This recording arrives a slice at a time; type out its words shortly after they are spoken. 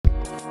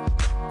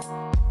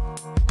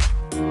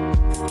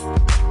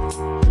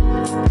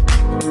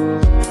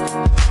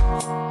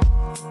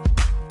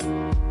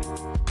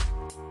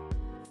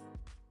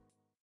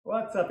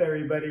up,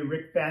 everybody?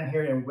 Rick Fan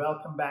here, and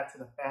welcome back to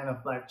the Fan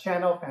of Life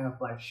channel, Fan of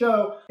Life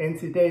show. In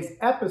today's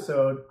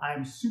episode,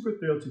 I'm super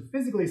thrilled to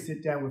physically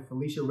sit down with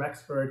Falisha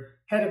Rexford,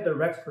 head of the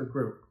Rexford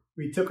Group.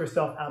 We took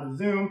herself out of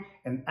Zoom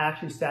and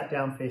actually sat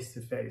down face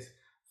to face.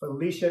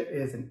 Falisha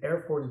is an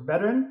Airforce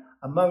veteran.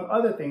 Among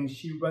other things,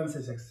 she runs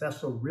a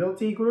successful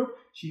realty group.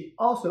 She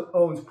also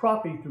owns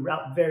property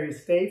throughout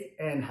various states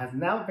and has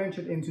now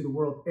ventured into the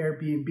world of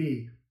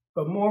Airbnb.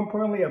 But more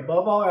importantly,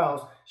 above all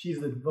else,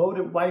 she's a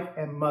devoted wife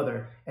and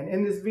mother. And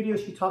in this video,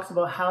 she talks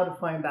about how to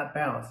find that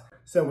balance.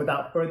 So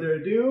without further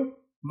ado,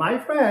 my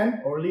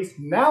friend, or at least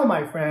now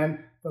my friend,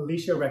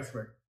 Falisha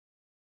Rexford.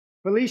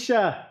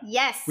 Falisha.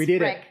 Yes, we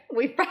did Rick. it.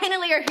 We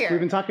finally are here. We've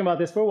been talking about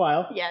this for a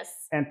while. Yes.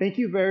 And thank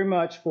you very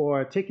much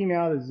for taking me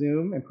out of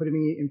Zoom and putting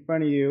me in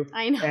front of you.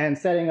 I know. And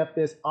setting up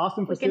this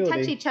awesome facility. We can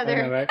touch each other.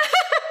 I know, right?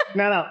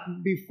 Now,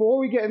 before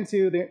we get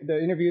into the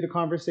interview, the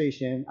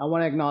conversation, I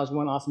want to acknowledge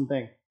one awesome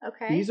thing.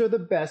 Okay. These are the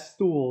best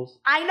stools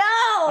I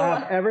know.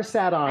 I've ever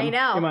sat on in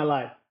my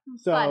life.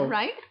 So, fun,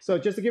 right? So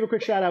just to give a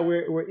quick shout out,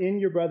 we're in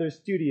your brother's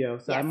studio.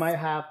 So I might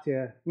have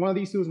to, one of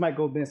these stools might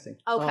go missing.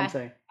 Okay. That's all I'm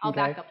saying. I'll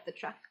back up the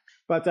truck.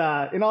 But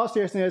in all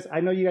seriousness,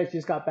 I know you guys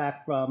just got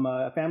back from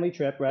a family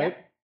trip, right?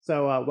 Yep.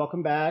 So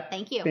welcome back.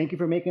 Thank you. Thank you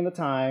for making the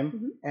time.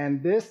 Mm-hmm.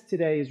 And this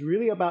today is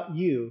really about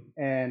you.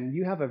 And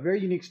you have a very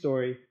unique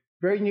story,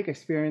 very unique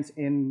experience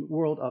in the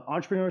world of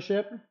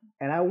entrepreneurship. Mm-hmm.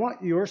 And I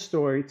want your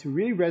story to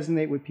really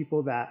resonate with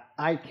people that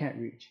I can't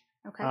reach.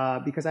 Okay.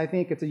 Because I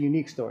think it's a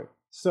unique story.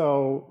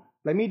 So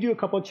let me do a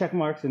couple of check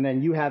marks and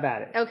then you have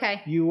at it.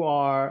 Okay. You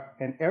are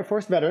an Air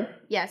Force veteran.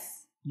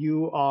 Yes.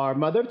 You are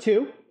mother of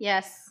two.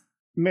 Yes.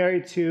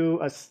 Married to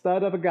a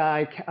stud of a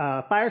guy,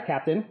 fire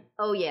captain.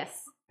 Oh,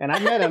 yes. And I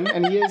met him,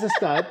 and he is a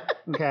stud,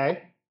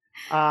 okay?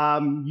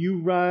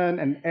 You run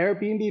an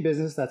Airbnb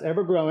business that's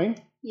ever growing.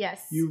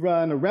 Yes. You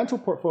run a rental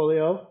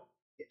portfolio.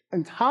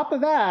 On top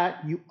of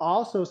that, you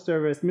also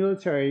service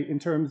military in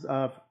terms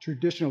of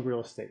traditional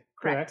real estate,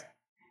 correct?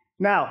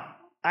 Now,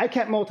 I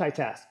can't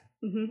multitask.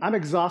 Mm-hmm. I'm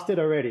exhausted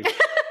already.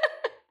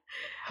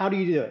 How do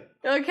you do it?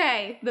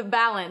 Okay, the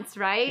balance,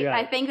 right? Yeah.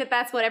 I think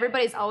that's what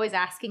everybody's always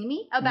asking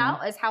me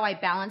about, is how I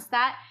balance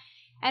that.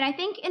 And I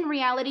think in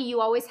reality,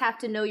 you always have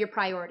to know your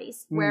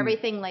priorities, where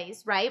everything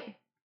lays, right?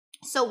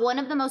 So one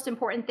of the most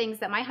important things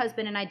that my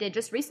husband and I did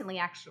just recently,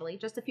 actually,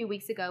 just a few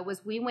weeks ago,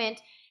 was we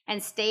went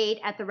and stayed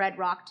at the Red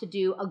Rock to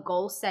do a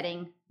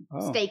goal-setting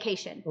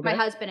staycation, my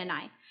husband and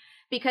I.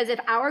 Because if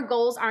our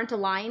goals aren't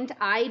aligned,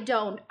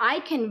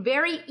 I can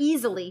very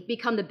easily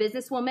become the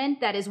businesswoman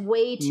that is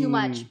way too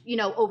much,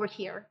 over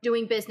here,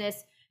 doing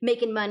business,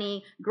 making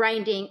money,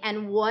 grinding,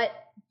 and what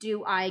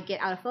do I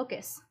get out of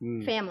focus?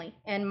 Family,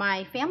 and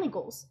my family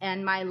goals,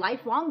 and my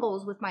lifelong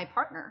goals with my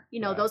partner,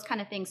 those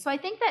kind of things. So I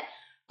think that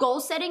goal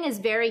setting is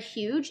very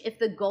huge. If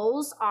the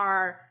goals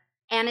are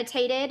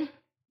annotated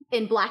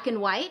in black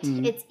and white,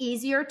 it's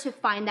easier to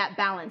find that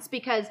balance,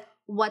 because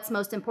what's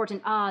most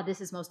important?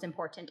 This is most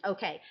important.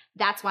 Okay,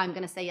 that's why I'm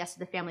going to say yes to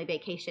the family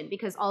vacation,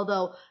 because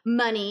although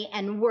money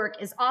and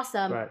work is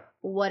awesome,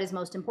 what is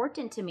most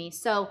important to me?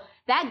 So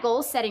that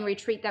goal setting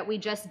retreat that we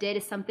just did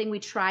is something we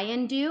try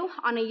and do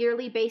on a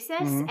yearly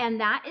basis. And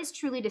that is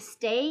truly to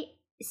stay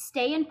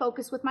in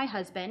focus with my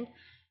husband,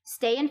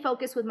 stay in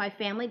focus with my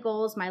family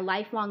goals, my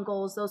lifelong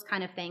goals, those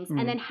kind of things.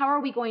 And then how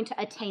are we going to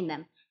attain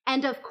them?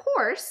 And of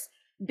course,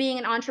 being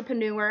an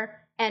entrepreneur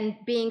and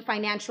being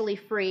financially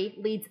free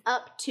leads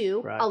up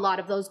to a lot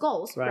of those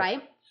goals,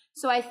 right?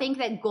 So I think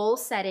that goal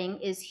setting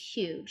is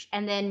huge.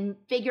 And then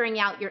figuring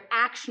out your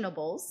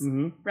actionables,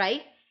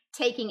 right?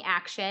 Taking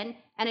action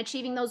and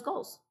achieving those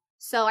goals.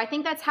 So I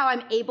think that's how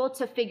I'm able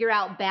to figure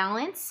out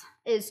balance,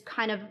 is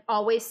kind of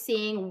always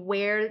seeing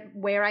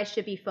where I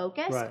should be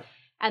focused.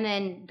 And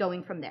then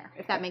going from there,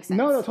 if that makes sense.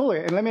 No, totally.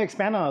 And let me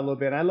expand on it a little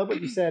bit. I love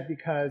what you said,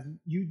 because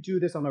you do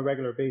this on a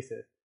regular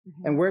basis.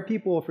 And where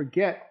people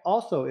forget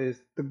also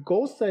is the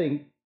goal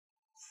setting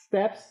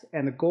steps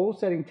and the goal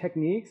setting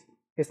techniques.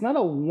 It's not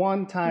a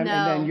one time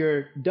and then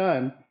you're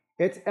done.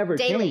 It's ever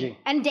changing.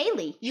 And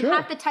daily. You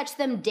have to touch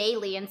them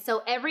daily. And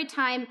so every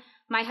time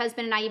my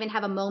husband and I even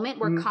have a moment,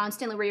 we're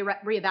constantly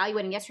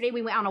reevaluating. Yesterday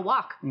we went on a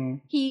walk.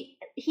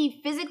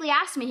 He physically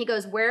asked me, he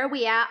goes, where are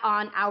we at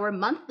on our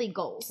monthly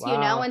goals?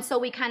 And so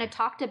we kind of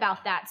talked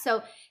about that.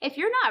 So if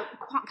you're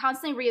not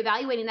constantly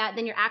reevaluating that,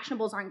 then your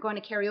actionables aren't going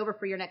to carry over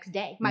for your next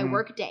day, my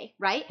work day,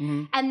 right?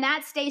 And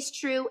that stays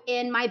true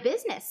in my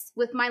business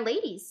with my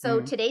ladies.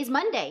 So today's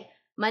Monday.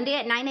 Monday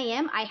at 9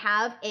 a.m., I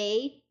have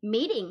a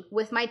meeting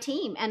with my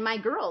team and my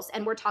girls,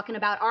 and we're talking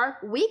about our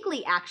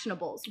weekly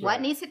actionables.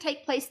 What needs to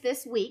take place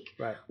this week?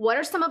 What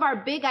are some of our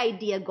big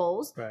idea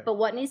goals? But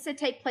what needs to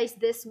take place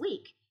this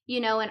week?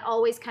 And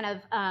always kind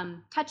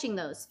of touching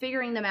those,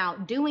 figuring them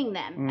out, doing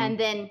them, and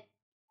then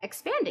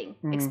expanding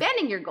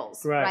your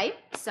goals, right?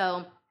 So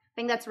I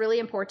think that's really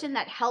important.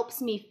 That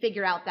helps me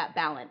figure out that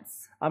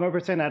balance. I'm going to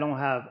pretend I don't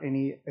have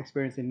any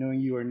experience in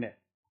knowing you or Nick.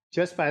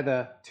 Just by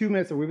the 2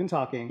 minutes that we've been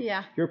talking,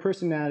 your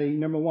personality,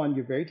 number one,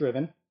 you're very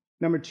driven.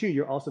 Number two,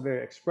 you're also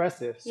very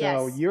expressive.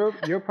 So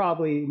you're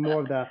probably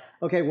more of the,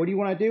 okay, what do you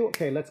want to do?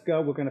 Okay, let's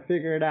go. We're going to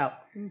figure it out.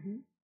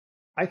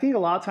 I think a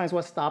lot of times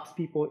what stops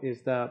people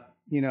is the,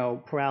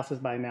 paralysis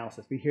by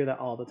analysis. We hear that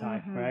all the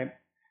time, right?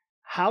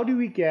 How do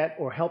we get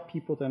or help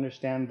people to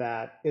understand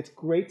that it's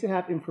great to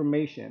have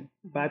information,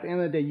 but at the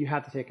end of the day, you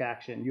have to take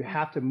action. You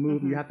have to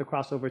move. You have to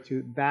cross over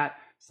to that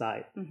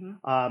side.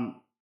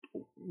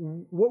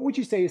 What would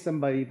you say to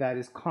somebody that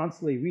is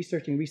constantly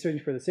researching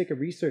for the sake of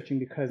researching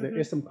because there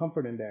is some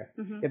comfort in there?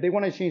 If they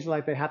want to change their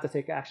life, they have to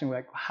take action.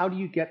 Like, how do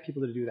you get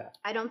people to do that?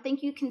 I don't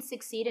think you can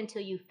succeed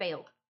until you've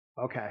failed.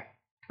 Okay.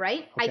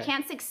 Right? I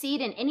can't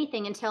succeed in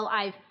anything until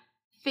I've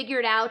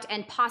figured out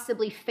and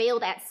possibly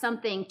failed at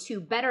something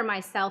to better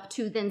myself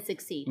to then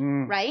succeed,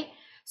 right?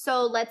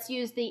 So let's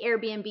use the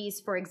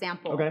Airbnbs, for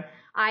example. Okay.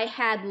 I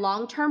had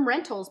long-term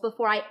rentals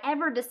before I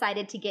ever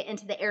decided to get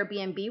into the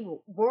Airbnb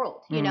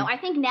world. You know, I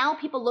think now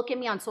people look at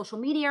me on social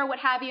media or what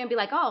have you and be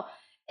like, oh,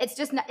 it's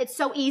just, it's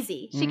so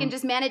easy. She can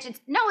just manage it.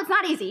 No, it's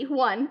not easy.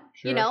 One,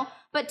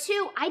 but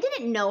two, I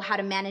didn't know how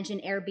to manage an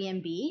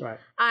Airbnb. Right.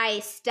 I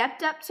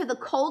stepped up to the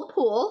cold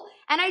pool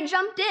and I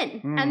jumped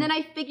in and then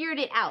I figured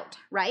it out.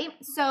 Right.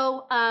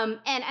 So, and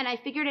I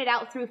figured it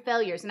out through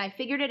failures, and I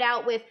figured it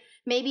out with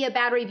maybe a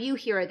bad review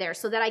here or there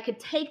so that I could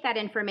take that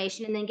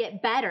information and then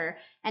get better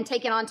and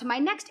take it on to my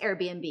next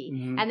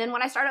Airbnb. And then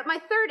when I start up my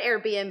third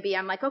Airbnb,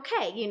 I'm like,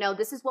 okay,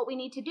 this is what we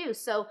need to do.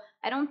 So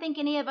I don't think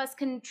any of us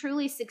can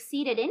truly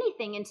succeed at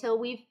anything until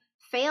we've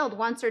failed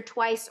once or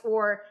twice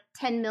or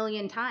 10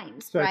 million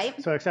times,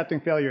 right? So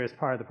accepting failure is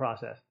part of the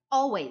process.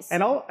 Always.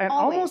 And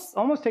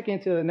almost taking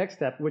it to the next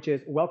step, which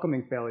is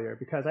welcoming failure,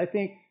 because I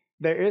think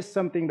there is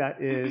something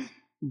that is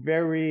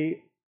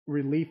very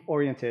relief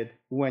oriented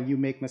when you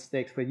make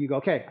mistakes, but you go,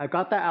 okay, I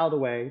got that out of the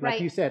way. Like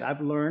you said,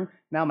 I've learned.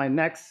 Now my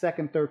next,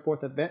 second, third,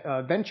 fourth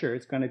venture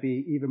is going to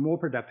be even more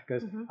productive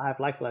because I have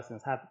life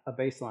lessons, have a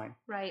baseline.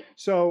 Right.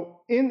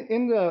 So in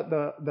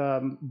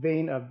the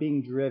vein of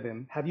being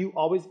driven, have you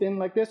always been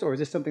like this, or is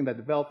this something that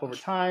developed over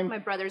time? My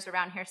brother's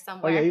around here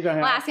somewhere. Oh yeah, he's around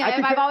here. Last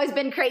time I've always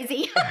been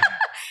crazy.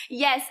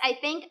 Yes, I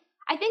think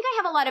I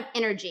have a lot of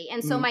energy,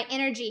 and so my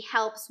energy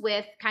helps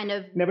with kind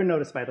of. Never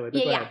noticed, by the way.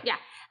 Yeah.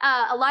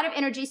 A lot of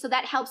energy, so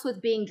that helps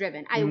with being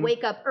driven. I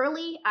wake up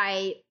early.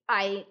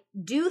 I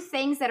do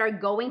things that are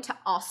going to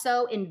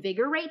also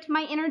invigorate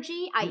my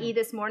energy. I.e.,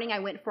 this morning I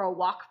went for a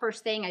walk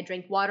first thing. I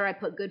drank water. I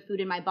put good food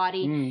in my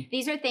body.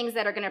 These are things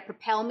that are going to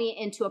propel me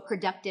into a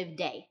productive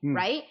day,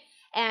 right?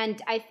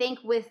 And I think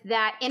with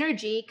that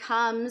energy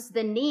comes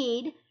the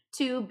need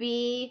to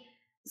be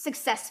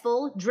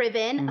successful,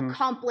 driven,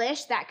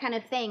 accomplished, that kind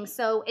of thing.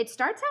 So it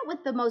starts out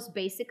with the most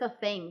basic of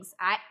things.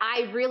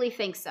 I really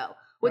think so.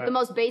 With the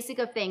most basic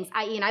of things,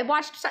 and I've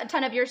watched a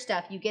ton of your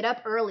stuff. You get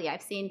up early.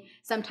 I've seen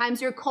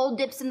sometimes your cold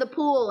dips in the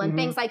pool and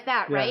things like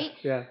that, right?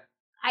 Yeah.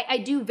 I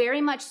do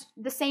very much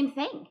the same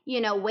thing.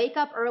 Wake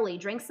up early,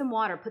 drink some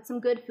water, put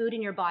some good food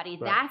in your body.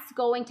 Right. That's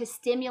going to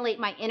stimulate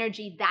my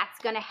energy. That's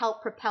going to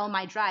help propel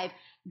my drive.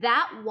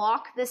 That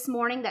walk this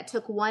morning that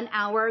took 1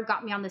 hour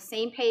got me on the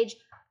same page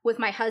with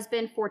my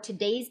husband for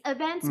today's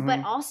events,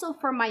 but also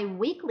for my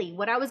weekly,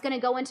 what I was going to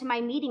go into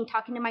my meeting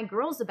talking to my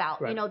girls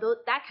about,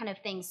 that kind of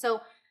thing. So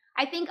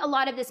I think a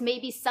lot of this may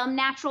be some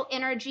natural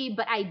energy,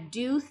 but I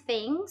do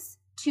things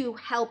to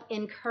help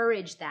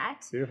encourage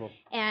that. Beautiful.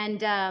 And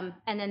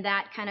then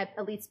that kind of,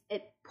 at least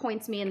it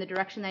points me in the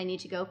direction that I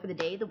need to go for the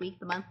day, the week,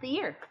 the month, the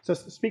year. So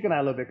speak on that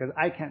a little bit, because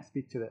I can't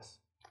speak to this,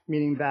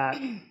 meaning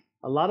that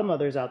a lot of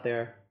mothers out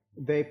there,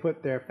 they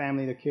put their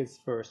family, their kids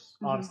first.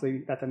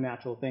 Obviously, that's a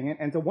natural thing,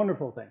 and it's a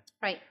wonderful thing.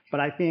 Right. But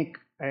I think,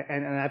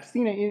 and I've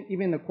seen it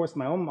even in the course of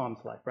my own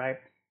mom's life, right?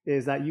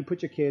 Is that you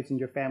put your kids and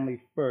your family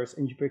first,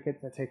 and you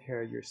forget to take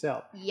care of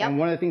yourself. Yep. And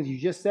one of the things you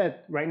just said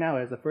right now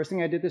is the first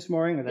thing I did this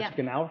morning is I took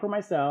an hour for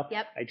myself.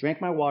 Yep. I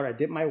drank my water. I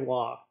did my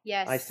walk.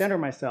 Yes. I centered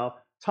myself.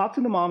 Talk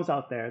to the moms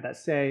out there that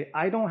say,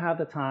 I don't have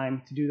the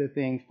time to do the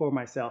things for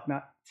myself.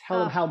 Now, tell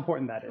them how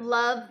important that is.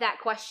 Love that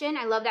question.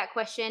 I love that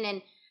question.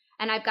 And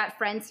I've got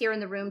friends here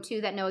in the room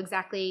too that know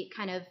exactly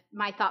kind of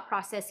my thought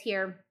process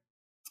here.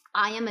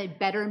 I am a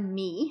better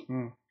me.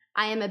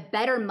 I am a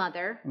better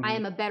mother. I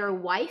am a better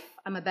wife.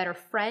 I'm a better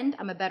friend.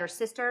 I'm a better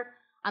sister.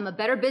 I'm a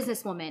better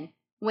businesswoman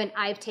when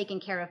I've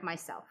taken care of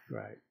myself.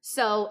 Right.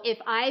 So if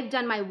I've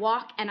done my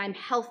walk and I'm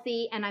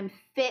healthy and I'm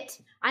fit,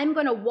 I'm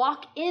going to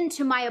walk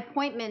into my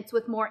appointments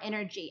with more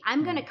energy.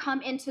 I'm going to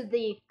come into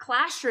the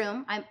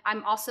classroom.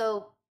 I'm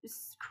also,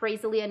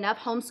 crazily enough,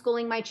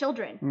 homeschooling my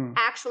children,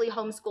 actually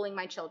homeschooling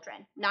my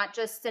children, not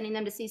just sending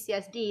them to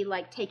CCSD,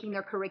 like taking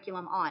their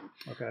curriculum on.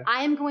 Okay.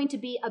 I am going to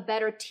be a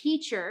better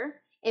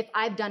teacher if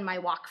I've done my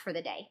walk for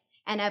the day,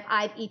 and if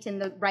I've eaten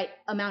the right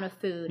amount of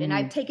food, and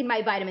I've taken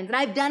my vitamins, and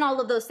I've done all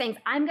of those things,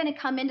 I'm going to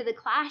come into the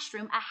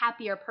classroom a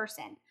happier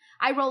person.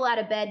 I roll out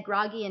of bed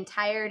groggy and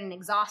tired and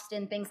exhausted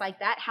and things like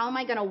that. How am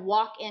I going to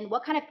walk in?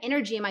 What kind of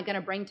energy am I going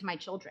to bring to my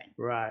children?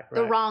 Right.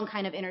 The wrong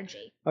kind of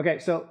energy. Okay,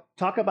 so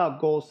talk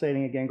about goal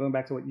setting again, going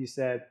back to what you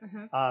said.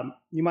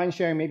 You mind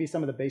sharing maybe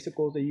some of the basic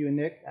goals that you and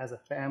Nick as a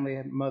family,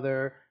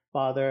 mother,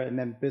 father, and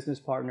then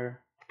business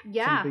partner?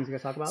 Yeah. Some things you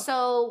guys talk about?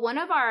 So one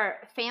of our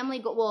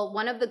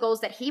one of the goals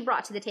that he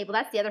brought to the table,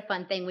 that's the other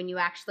fun thing when you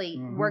actually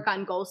work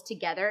on goals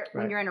together.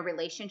 When you're in a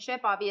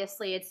relationship,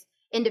 obviously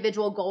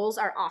individual goals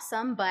are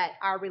awesome, but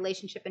our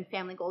relationship and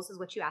family goals is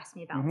what you asked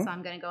me about. Mm-hmm. So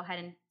I'm going to go ahead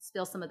and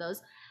spill some of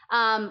those.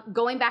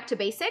 Going back to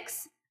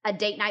basics, a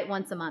date night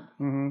once a month.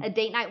 Mm-hmm. A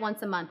date night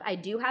once a month. I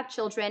do have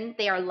children.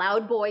 They are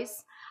loud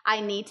boys.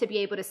 I need to be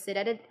able to sit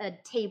at a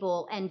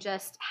table and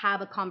just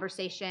have a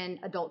conversation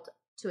adult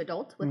to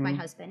adult with my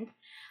husband.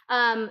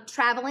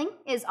 Traveling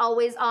is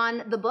always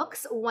on the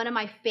books. One of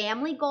my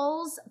family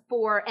goals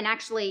and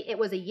actually it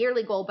was a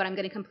yearly goal, but I'm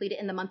going to complete it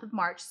in the month of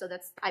March. So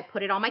I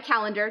put it on my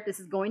calendar. This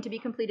is going to be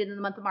completed in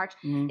the month of March,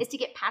 is to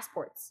get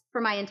passports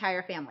for my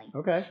entire family.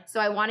 Okay. So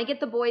I want to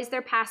get the boys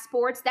their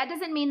passports. That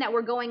doesn't mean that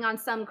we're going on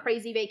some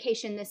crazy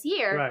vacation this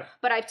year, Right.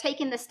 but I've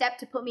taken the step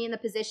to put me in the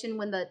position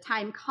when the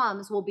time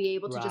comes, we'll be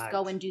able to just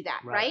go and do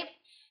that. Right.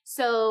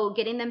 So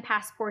getting them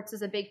passports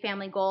is a big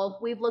family goal.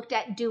 We've looked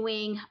at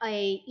doing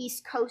a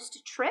East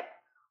Coast trip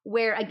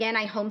where, again,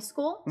 I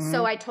homeschool.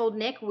 So I told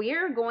Nick,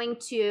 we're going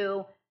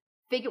to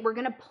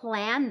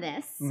plan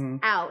this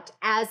out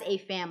as a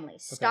family.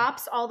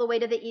 Stops all the way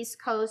to the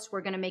East Coast.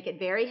 We're going to make it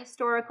very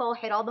historical,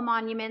 hit all the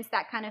monuments,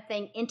 that kind of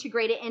thing,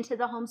 integrate it into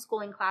the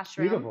homeschooling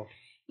classroom. Beautiful.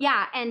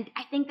 Yeah, and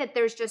I think that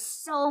there's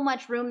just so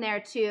much room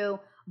there to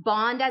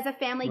bond as a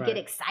family, get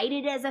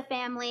excited as a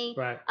family,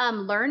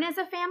 learn as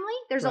a family.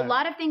 There's a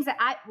lot of things that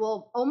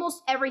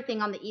almost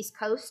everything on the East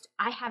Coast,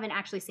 I haven't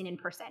actually seen in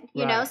person,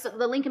 you know? So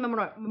the Lincoln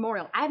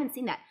Memorial, I haven't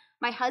seen that.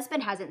 My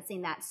husband hasn't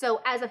seen that.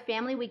 So as a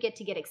family, we get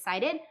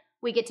excited.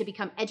 We get to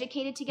become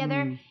educated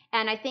together.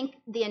 And I think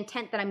the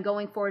intent that I'm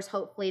going for is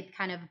hopefully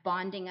kind of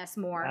bonding us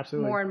more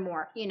and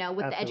more, you know,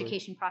 with the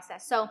education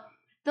process. So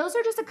those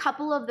are just a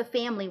couple of the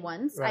family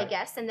ones, I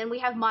guess. And then we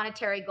have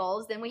monetary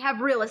goals. Then we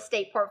have real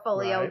estate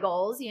portfolio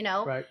goals, you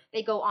know,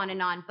 they go on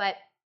and on. But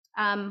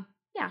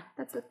yeah,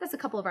 that's a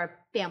couple of our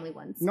family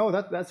ones. No,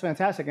 that's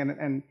fantastic.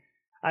 And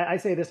I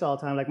say this all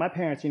the time, like my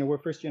parents, you know, we're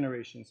first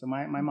generation. So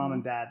my mom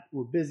and dad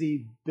were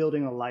busy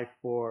building a life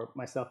for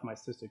myself and my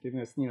sister, giving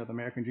us, you know, the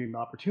American dream, the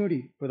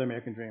opportunity for the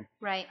American dream.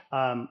 Right.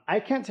 I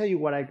can't tell you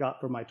what I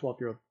got for my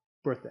 12-year-old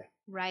birthday.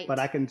 Right. But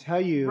I can tell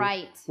you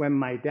when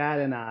my dad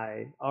and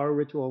our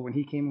ritual when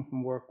he came home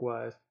from work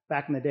was,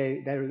 back in the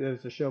day, there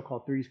was a show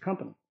called Three's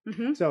Company.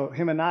 So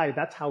him and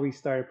that's how we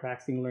started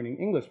practicing learning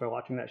English by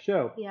watching that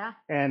show. Yeah.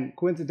 And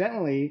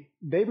coincidentally,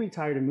 they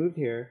retired and moved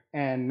here.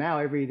 And now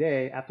every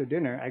day after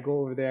dinner, I go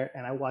over there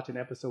and I watch an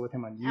episode with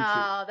him on YouTube.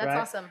 Oh, that's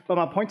awesome. But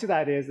my point to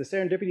that is the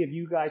serendipity of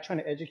you guys trying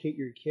to educate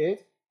your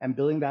kids and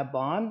building that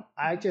bond,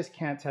 I just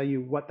can't tell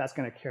you what that's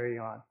going to carry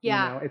on.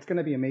 Yeah. You know, it's going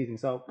to be amazing.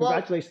 So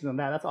congratulations on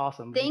that. That's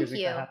awesome. Thank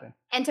you.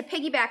 And to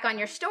piggyback on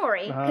your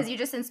story, because you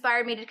just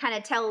inspired me to kind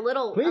of tell a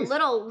little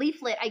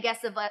leaflet, I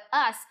guess, of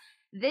us.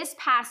 This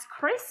past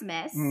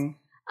Christmas,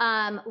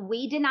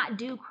 we did not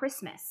do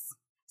Christmas.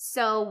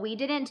 So we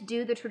didn't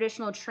do the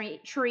traditional tree.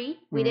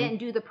 We didn't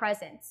do the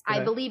presents.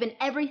 I believe in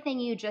everything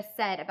you just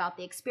said about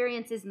the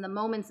experiences and the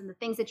moments and the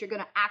things that you're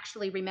going to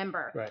actually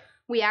remember. Right.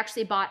 We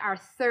actually bought our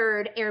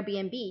third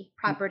Airbnb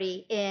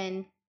property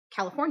in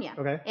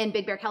California, in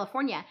Big Bear,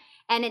 California,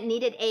 and it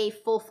needed a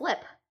full flip.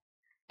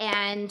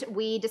 And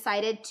we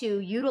decided to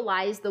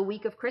utilize the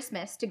week of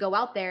Christmas to go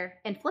out there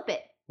and flip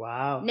it.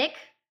 Wow. Nick,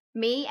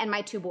 me, and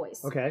my two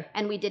boys. Okay.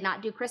 And we did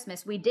not do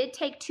Christmas. We did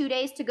take 2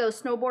 days to go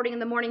snowboarding in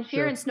the morning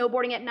here and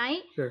snowboarding at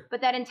night. Sure.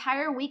 But that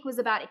entire week was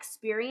about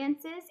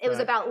experiences. It was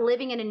about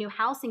living in a new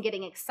house and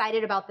getting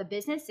excited about the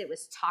business. It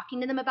was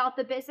talking to them about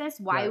the business,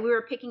 why we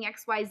were picking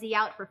XYZ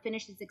out for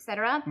finishes,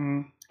 etc.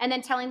 And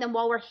then telling them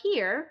while we're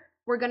here,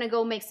 we're going to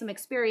go make some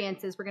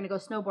experiences. We're going to go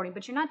snowboarding,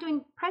 but you're not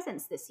doing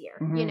presents this year.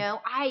 You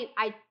know,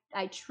 I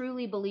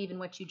truly believe in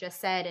what you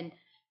just said. And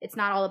it's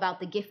not all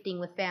about the gifting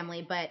with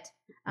family, but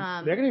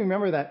they're going to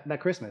remember that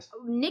Christmas.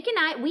 Nick and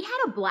I, we had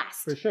a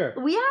blast. For sure.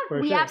 We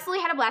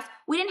absolutely had a blast.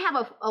 We didn't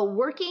have a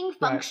working,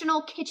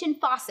 functional kitchen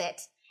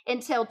faucet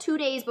until 2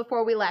 days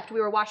before we left.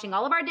 We were washing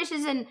all of our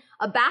dishes in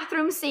a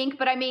bathroom sink.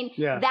 But I mean,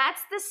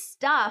 that's the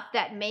stuff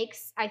that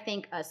makes, I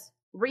think, us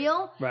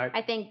real. Right.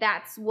 I think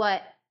that's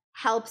what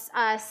helps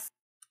us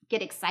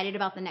get excited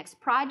about the next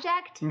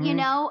project. You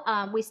know,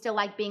 we still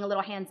like being a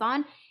little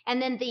hands-on.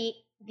 And then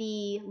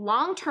the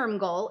long-term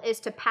goal is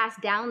to pass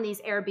down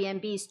these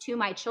Airbnbs to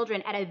my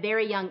children at a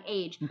very young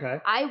age. Okay.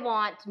 I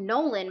want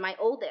Nolan, my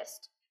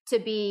oldest, to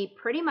be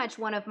pretty much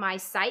one of my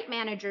site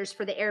managers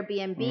for the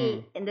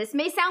Airbnb. And this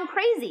may sound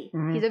crazy.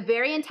 He's a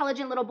very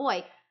intelligent little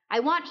boy. I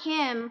want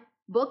him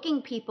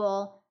booking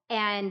people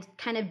and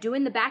kind of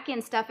doing the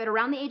back-end stuff at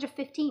around the age of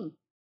 15.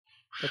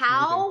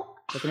 How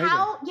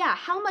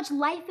much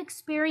life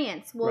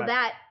experience will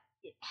that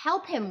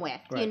help him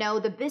with? You know,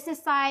 the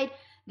business side,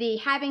 the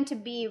having to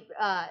be,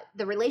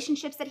 the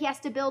relationships that he has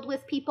to build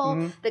with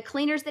people, the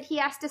cleaners that he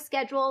has to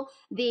schedule,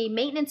 the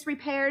maintenance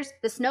repairs,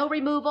 the snow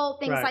removal,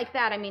 things like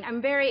that. I mean,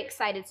 I'm very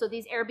excited. So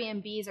these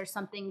Airbnbs are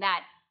something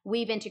that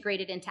we've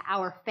integrated into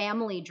our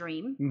family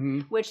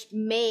dream, which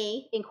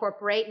may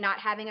incorporate not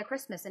having a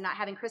Christmas and not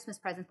having Christmas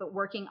presents, but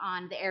working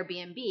on the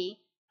Airbnb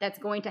that's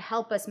going to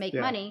help us make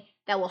money,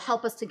 that will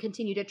help us to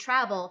continue to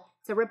travel.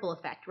 It's a ripple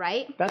effect,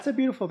 right? That's a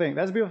beautiful thing.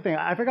 That's a beautiful thing.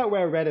 I forgot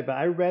where I read it, but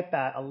I read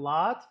that a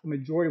lot, the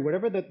majority,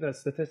 whatever the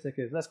statistic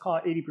is, let's call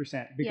it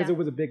 80%, because it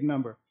was a big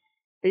number.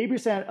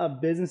 80%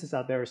 of businesses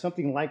out there or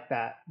something like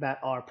that, that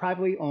are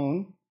privately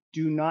owned,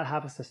 do not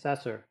have a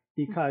successor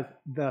because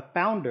the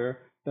founder,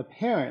 the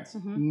parents,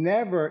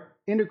 never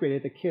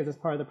integrated the kids as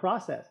part of the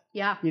process.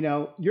 Yeah. You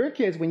know, your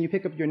kids, when you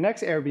pick up your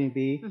next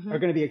Airbnb, are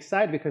going to be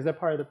excited because they're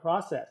part of the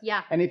process.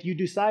 Yeah. And if you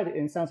decide,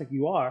 and it sounds like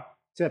you are,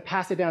 to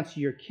pass it down to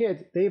your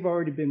kids, they've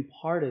already been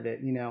part of it.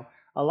 You know,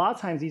 a lot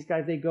of times these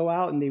guys, they go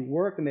out and they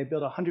work and they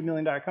build $100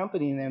 million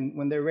company. And then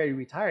when they're ready to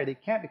retire, they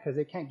can't because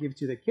they can't give it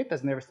to the kid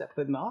that's never stepped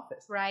foot in the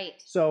office. Right.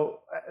 So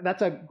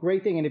that's a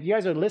great thing. And if you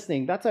guys are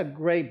listening, that's a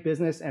great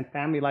business and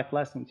family life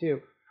lesson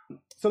too.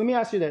 So let me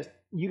ask you this.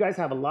 You guys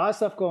have a lot of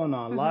stuff going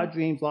on, a lot of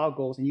dreams, a lot of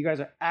goals, and you guys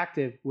are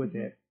active with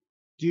it.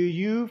 Do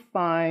you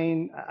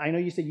find, I know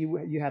you said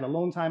you had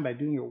alone time by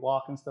doing your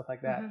walk and stuff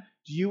like that.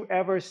 Do you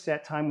ever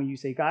set time when you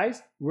say,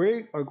 guys,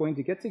 we are going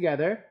to get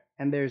together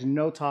and there's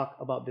no talk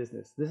about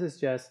business? This is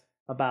just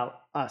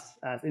about us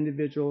as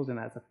individuals and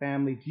as a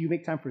family. Do you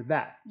make time for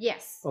that?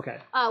 Yes. Okay.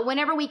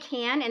 Whenever we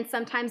can, and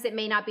sometimes it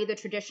may not be the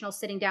traditional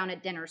sitting down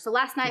at dinner. So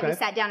last night we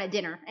sat down at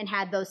dinner and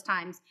had those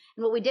times.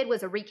 And what we did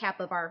was a recap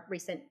of our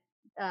recent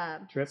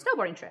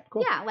snowboarding trip.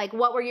 Cool. Yeah, like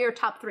what were your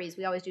top threes?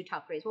 We always do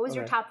top threes. What was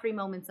your top 3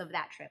 moments of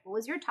that trip? What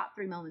was your top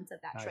 3 moments of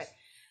that trip?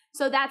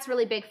 So that's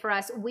really big for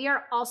us. We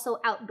are also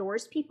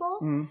outdoors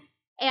people.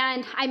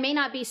 And I may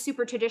not be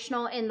super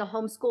traditional in the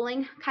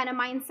homeschooling kind of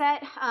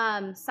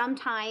mindset.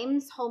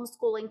 Sometimes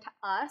homeschooling to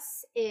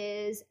us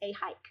is a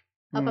hike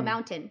up a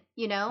mountain,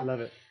 you know? I love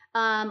it.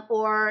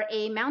 Or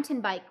a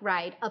mountain bike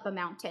ride up a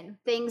mountain.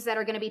 Things that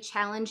are going to be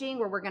challenging,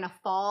 where we're going to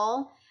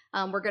fall.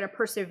 We're going to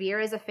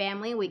persevere as a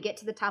family. We get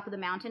to the top of the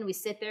mountain. We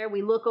sit there.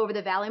 We look over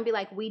the valley and be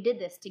like, we did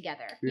this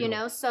together. Beautiful. You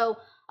know? So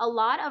a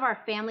lot of our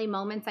family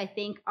moments, I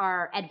think,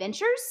 are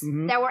adventures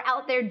that we're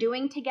out there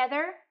doing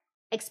together,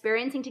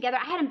 experiencing together.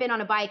 I hadn't been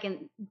on a bike.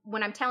 And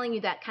when I'm telling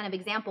you that kind of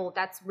example,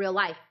 that's real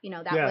life. You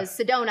know, that was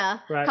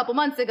Sedona a couple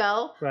months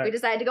ago. We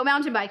decided to go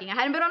mountain biking. I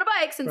hadn't been on a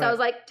bike since I was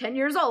like 10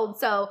 years old.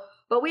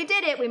 But we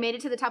did it. We made it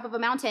to the top of a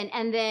mountain.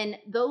 And then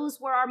those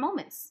were our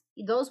moments.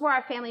 Those were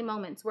our family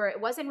moments where it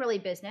wasn't really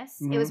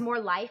business. It was more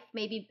life,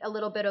 maybe a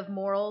little bit of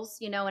morals,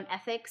 you know, and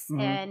ethics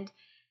and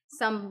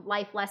some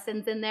life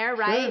lessons in there,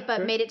 right?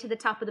 But made it to the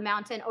top of the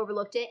mountain,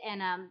 overlooked it.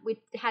 And we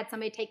had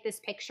somebody take this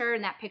picture,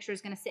 and that picture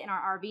is going to sit in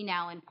our RV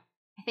now. And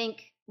I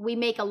think we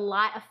make a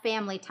lot of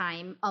family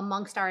time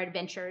amongst our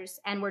adventures,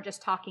 and we're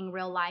just talking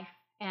real life.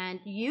 And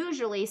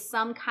usually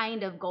some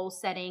kind of goal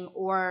setting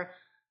or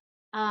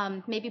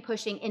maybe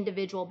pushing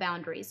individual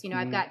boundaries. You know,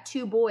 I've got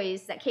 2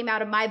 boys that came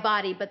out of my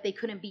body, but they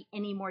couldn't be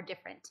any more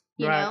different,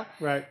 you know?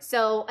 Right.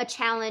 So a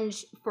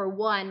challenge for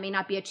one may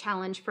not be a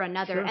challenge for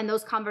another. And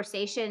those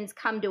conversations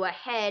come to a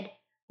head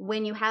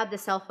when you have the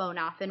cell phone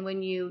off and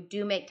when you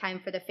do make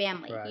time for the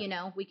family. You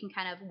know, we can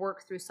kind of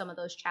work through some of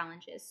those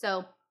challenges.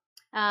 So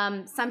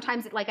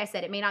sometimes, like I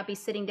said, it may not be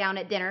sitting down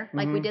at dinner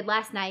like we did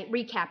last night,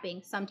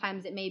 recapping.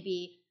 Sometimes it may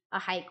be a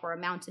hike or a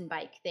mountain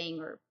bike thing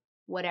or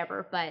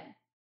whatever, but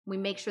we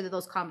make sure that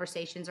those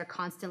conversations are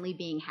constantly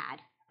being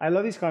had. I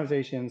love these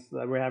conversations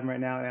that we're having right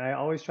now, and I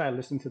always try to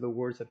listen to the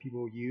words that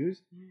people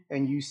use.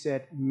 And you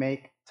said,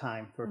 make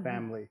time for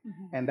family.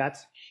 And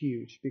that's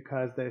huge,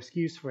 because the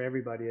excuse for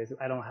everybody is,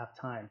 I don't have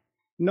time.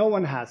 No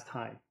one has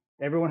time.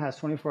 Everyone has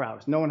 24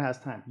 hours. No one has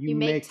time. You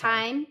make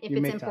time if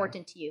it's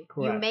important to you.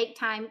 You make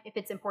time if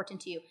it's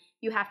important to you.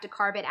 You have to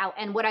carve it out.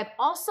 And what I've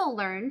also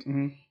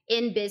learned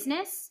in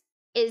business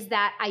is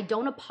that I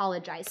don't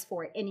apologize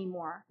for it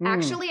anymore.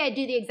 Actually, I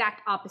do the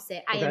exact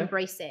opposite. I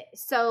embrace it.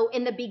 So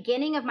in the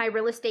beginning of my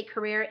real estate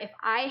career, if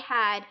I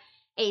had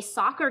a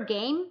soccer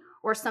game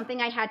or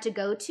something I had to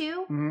go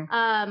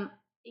to,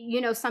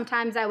 you know,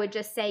 sometimes I would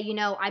just say, you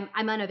know,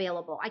 I'm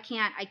unavailable. I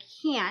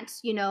can't,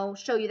 you know,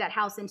 show you that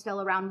house until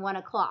around 1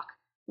 o'clock.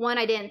 One,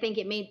 I didn't think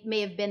it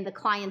may have been the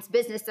client's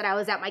business that I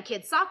was at my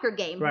kid's soccer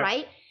game,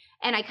 right?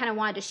 And I kind of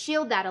wanted to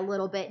shield that a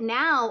little bit.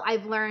 Now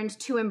I've learned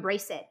to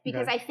embrace it,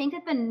 because I think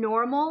that the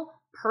normal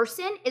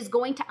person is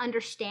going to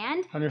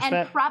understand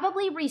and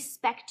probably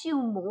respect you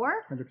more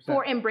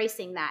for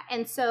embracing that.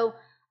 And so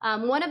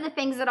one of the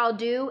things that I'll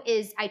do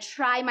is I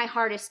try my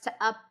hardest to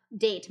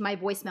update my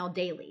voicemail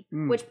daily,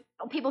 which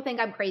people think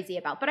I'm crazy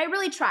about, but I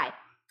really try.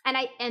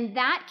 And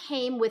that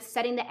came with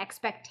setting the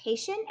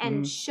expectation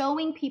and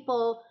showing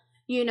people,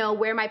 you know,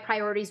 where my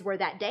priorities were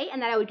that day,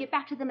 and that I would get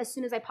back to them as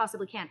soon as I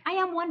possibly can. I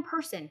am one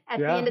person at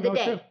the end of the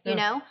day, you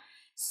know?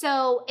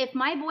 So if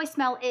my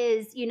voicemail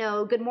is, you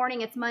know, good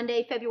morning, it's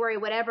Monday, February,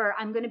 whatever,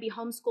 I'm going to be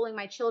homeschooling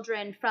my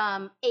children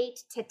from 8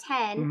 to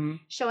 10,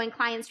 showing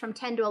clients from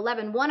 10 to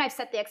 11. 1, I've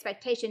set the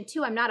expectation.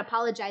 2, I'm not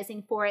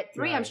apologizing for it.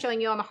 3, I'm showing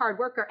you I'm a hard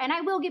worker, and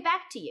I will get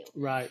back to you.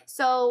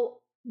 So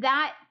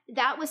that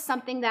was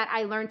something that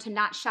I learned to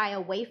not shy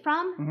away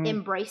from,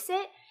 embrace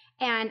it.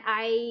 And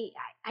I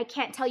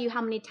can't tell you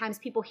how many times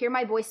people hear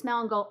my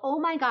voicemail and go, oh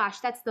my gosh,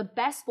 that's the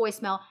best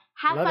voicemail.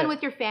 have Love fun it.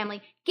 with your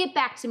family, get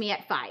back to me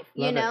at 5.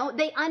 You Love know,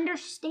 they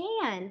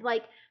understand,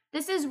 like,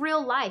 this is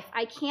real life.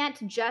 I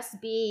can't just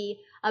be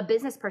a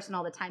business person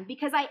all the time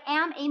because I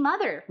am a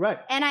mother. Right.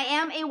 And I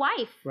am a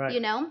wife, Right.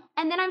 you know,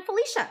 and then I'm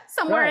Felicia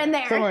somewhere in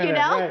there, Somewhere in you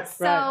there. know? Right.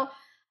 So,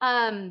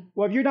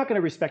 well, if you're not going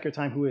to respect your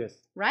time, who is?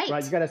 right.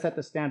 Right. You got to set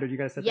the standard. You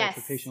got to set the Yes.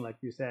 expectation, like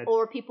you said.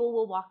 Or people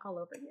will walk all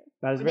over you.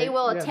 That is They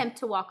will yeah. attempt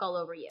to walk all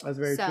over you. That's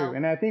very true.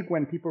 And I think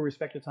when people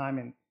respect your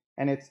time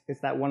and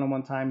it's that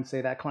one-on-one time,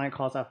 say that client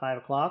calls at 5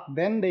 o'clock,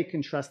 then they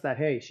can trust that,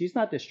 hey, she's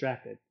not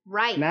distracted.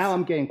 Right. Now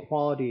I'm getting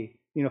quality,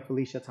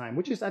 Felicia time,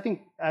 which is, I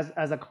think,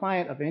 as a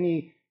client of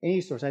any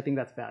source, I think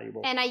that's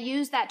valuable. And I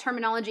use that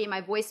terminology in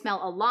my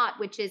voicemail a lot,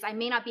 which is I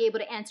may not be able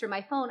to answer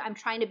my phone. I'm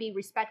trying to be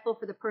respectful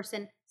for the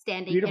person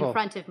standing in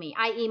front of me,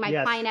 i.e. my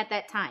client at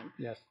that time.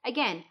 Yes.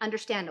 Again,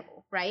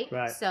 understandable, right?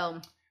 Right.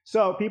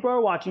 So people are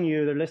watching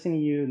you, they're listening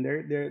to you, and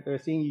they're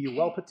seeing you. You're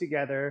well put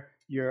together.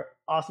 You're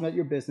awesome at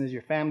your business,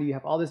 your family. You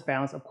have all this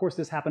balance. Of course,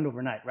 this happened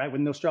overnight, right?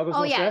 With no struggles,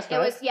 no stress. It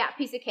was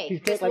piece of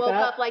cake. Just woke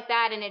up like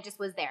that, and it just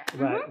was there.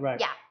 Right.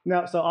 Yeah.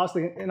 No, so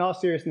honestly, in all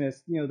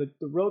seriousness, the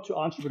road to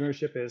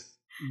entrepreneurship is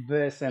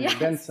this and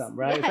then some,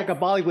 right? Yes. It's like a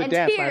Bollywood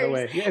dance, by the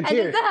way. Yeah, and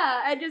tears.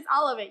 And just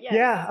all of it, yes.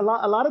 Yeah, a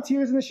lot of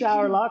tears in the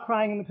shower, a lot of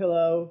crying in the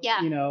pillow. Yeah.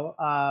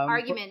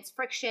 Arguments,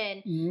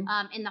 friction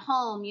in the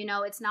home.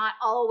 It's not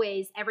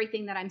always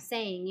everything that I'm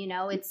saying.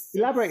 It's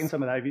elaborate on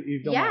some of that.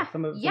 You've done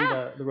some of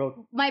the road.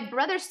 My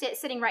brother's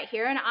sitting right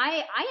here, and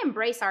I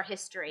embrace our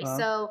history.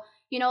 So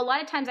a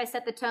lot of times I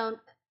set the tone.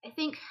 I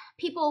think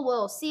people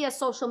will see a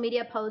social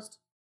media post,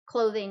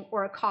 clothing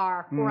or a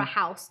car or a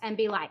house, and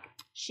be like,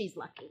 "She's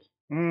lucky."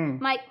 I'm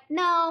like,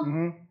 no,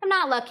 I'm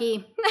not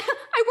lucky.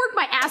 I worked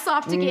my ass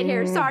off to get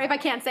here. Sorry if I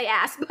can't say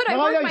ass, but I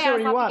worked my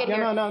ass off to get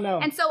here. No.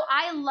 And so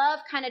I love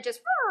kind of just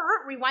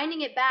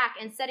rewinding it back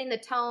and setting the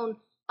tone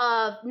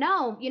of,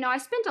 no, I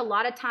spent a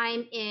lot of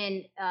time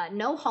in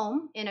no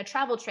home, in a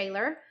travel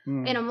trailer,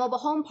 in a mobile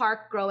home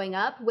park growing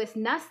up with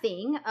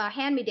nothing,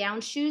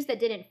 hand-me-down, shoes that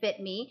didn't fit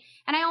me.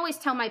 And I always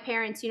tell my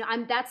parents,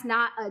 that's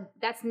not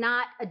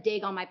a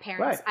dig on my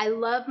parents. Right. I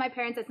love my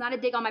parents. That's not a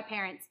dig on my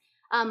parents.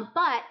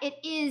 But it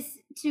is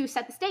to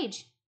set the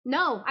stage.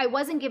 No, I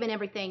wasn't given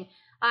everything.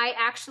 I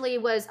actually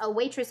was a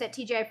waitress at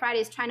TGI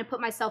Fridays trying to put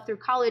myself through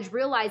college,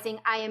 realizing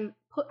I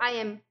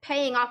am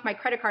paying off my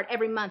credit card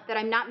every month, that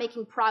I'm not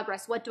making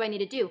progress. What do I need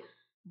to do?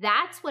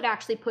 That's what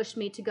actually pushed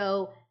me to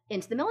go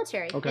into the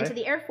military, into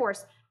the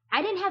Airforce.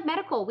 I didn't have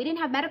medical. We didn't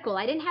have medical.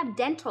 I didn't have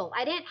dental.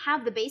 I didn't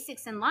have the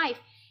basics in life.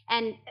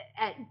 And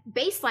at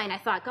baseline, I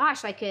thought,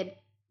 gosh, I could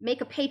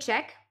make a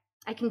paycheck.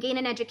 I can gain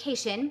an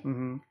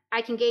education.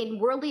 I can gain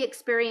worldly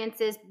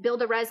experiences,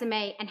 build a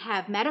resume, and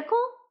have medical.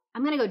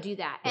 I'm going to go do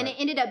that. Right. And it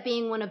ended up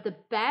being one of the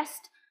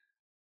best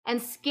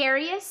and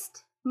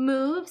scariest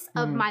moves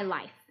of my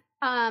life.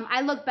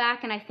 I look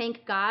back and I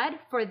thank God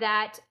for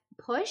that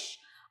push.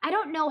 I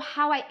don't know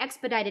how I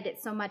expedited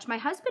it so much. My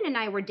husband and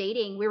I were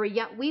dating. We were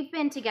young. We've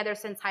been together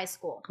since high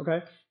school.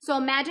 Okay. So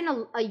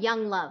imagine a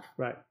young love.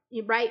 Right.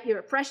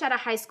 You're fresh out of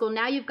high school.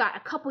 Now you've got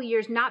a couple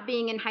years not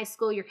being in high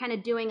school. You're kind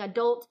of doing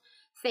adult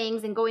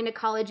things and going to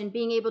college and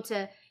being able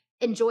to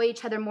enjoy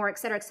each other more, et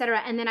cetera, et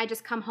cetera. And then I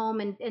just come home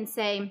and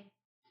say,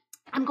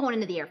 I'm going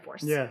into the Air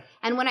Force. Yeah.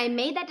 And when I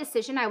made that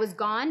decision, I was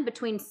gone.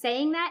 Between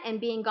saying that and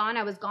being gone,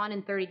 I was gone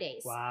in 30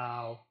 days.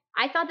 Wow.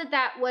 I thought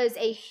that was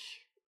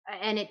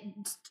and it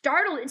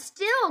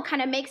still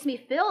kind of makes me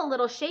feel a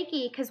little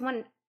shaky, because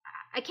when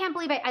I can't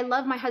believe I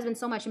love my husband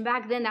so much. And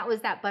back then that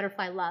was that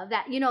butterfly love,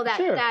 that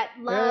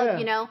love,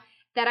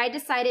 that I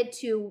decided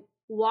to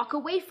walk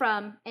away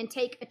from and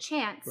take a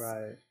chance.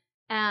 Right.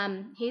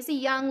 He's a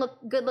young,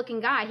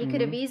 good-looking guy. He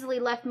could have easily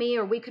left me,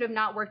 or we could have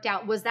not worked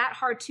out. Was that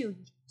hard too?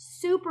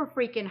 Super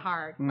freaking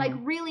hard, like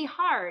really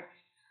hard.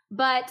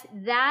 But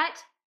that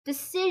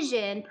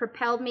decision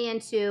propelled me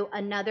into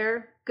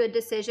another good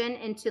decision,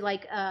 into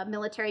like a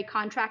military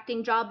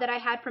contracting job that I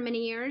had for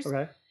many years.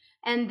 Okay.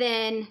 And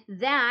then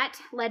that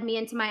led me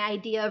into my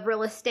idea of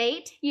real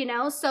estate,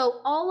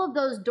 So all of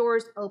those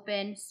doors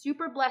open,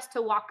 super blessed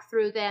to walk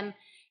through them.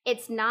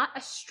 It's not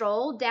a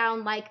stroll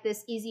down like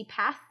this easy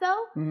path,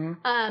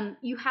 though.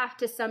 You have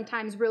to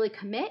sometimes really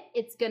commit.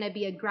 It's going to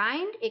be a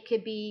grind. It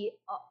could be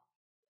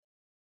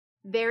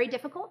very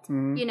difficult,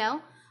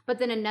 but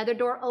then another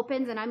door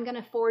opens and I'm going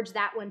to forge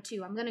that one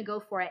too. I'm going to go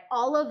for it.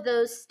 All of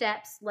those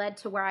steps led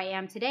to where I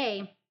am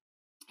today.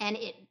 And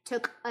it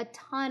took a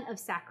ton of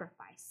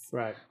sacrifice.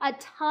 Right. A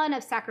ton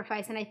of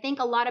sacrifice. And I think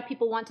a lot of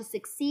people want to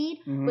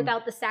succeed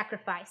without the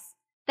sacrifice.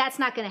 That's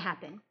not going to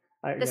happen.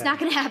 That's not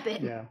going to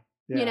happen.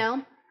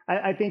 Yeah.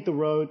 I think the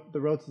road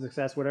to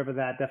success, whatever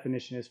that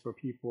definition is for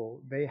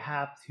people, they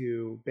have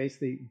to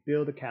basically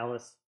build a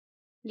callus,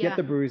 get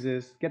the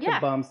bruises, get the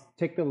bumps,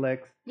 take the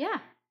licks. Yeah.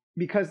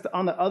 Because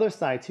on the other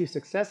side too,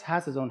 success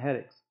has its own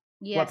headaches.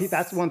 Yes. Well,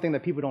 that's one thing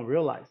that people don't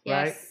realize,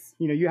 right?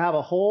 You have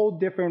a whole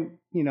different,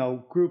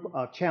 group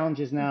of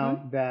challenges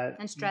now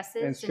and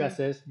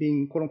stresses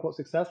being quote unquote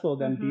successful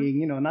than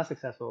being, not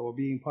successful, or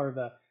being part of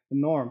the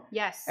norm.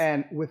 Yes.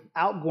 And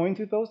without going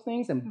through those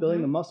things and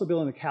building the muscle,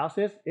 building the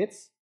calluses,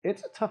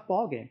 it's a tough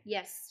ball game.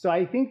 Yes. So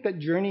I think that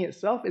journey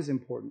itself is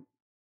important.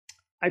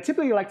 I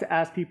typically like to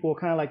ask people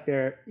kind of like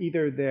their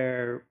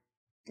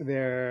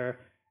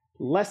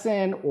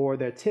lesson or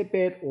their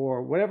tidbit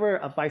or whatever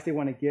advice they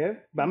want to give,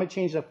 but I'm gonna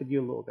change it up with you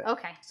a little bit.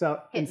 Okay.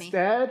 So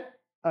instead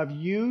of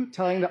you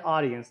telling the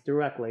audience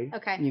directly,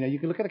 okay, you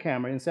can look at the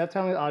camera, instead of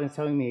telling the audience,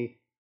 telling me,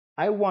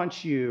 I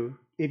want you,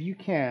 if you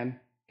can,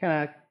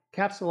 kind of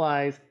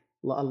capsulize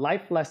a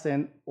life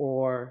lesson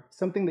or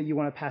something that you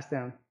want to pass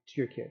down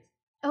to your kids.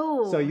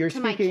 Oh, so you're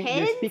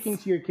speaking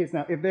to your kids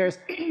now. If there's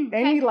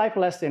any life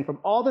lesson from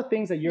all the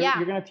things that you're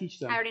going to teach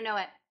them. I already know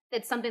it.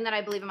 It's something that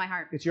I believe in my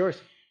heart. It's yours.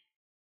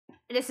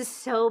 This is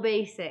so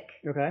basic.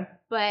 Okay.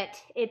 But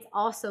it's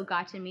also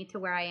gotten me to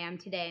where I am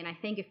today. And I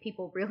think if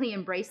people really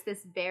embrace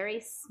this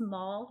very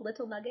small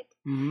little nugget,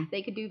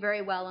 they could do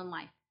very well in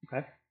life.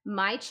 Okay.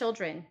 My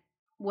children,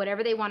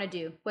 whatever they want to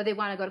do, whether they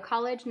want to go to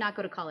college, not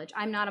go to college.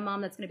 I'm not a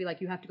mom that's going to be like,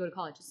 you have to go to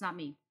college. It's not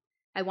me.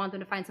 I want them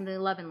to find something they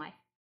love in life.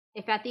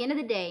 If at the end of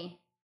the day,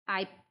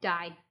 I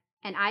die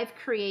and I've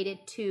created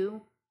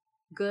 2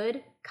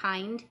 good,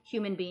 kind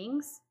human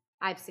beings,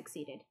 I've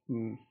succeeded.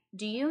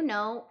 Do you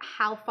know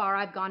how far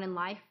I've gone in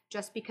life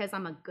just because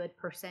I'm a good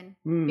person?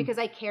 Because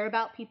I care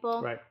about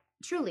people? Right.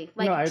 Truly.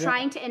 Like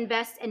trying to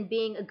invest in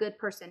being a good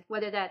person,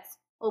 whether that's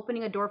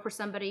opening a door for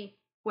somebody,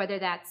 whether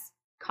that's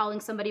calling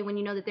somebody when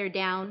you know that they're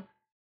down.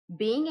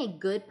 Being a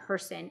good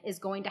person is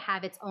going to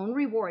have its own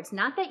rewards.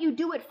 Not that you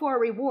do it for a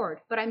reward,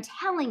 but I'm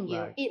telling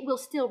you, it will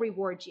still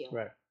reward you.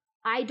 Right.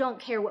 I don't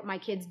care what my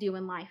kids do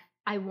in life.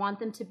 I want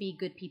them to be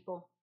good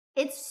people.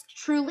 It's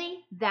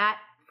truly that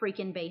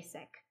freaking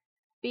basic.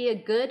 Be a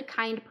good,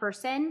 kind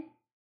person.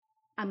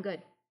 I'm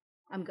good.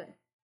 I'm good.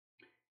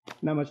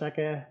 Not much I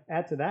can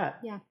add to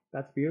that. Yeah.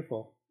 That's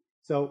beautiful.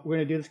 So we're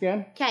going to do this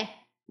again? Okay.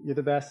 You're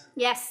the best.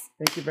 Yes.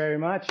 Thank you very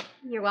much.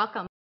 You're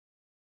welcome.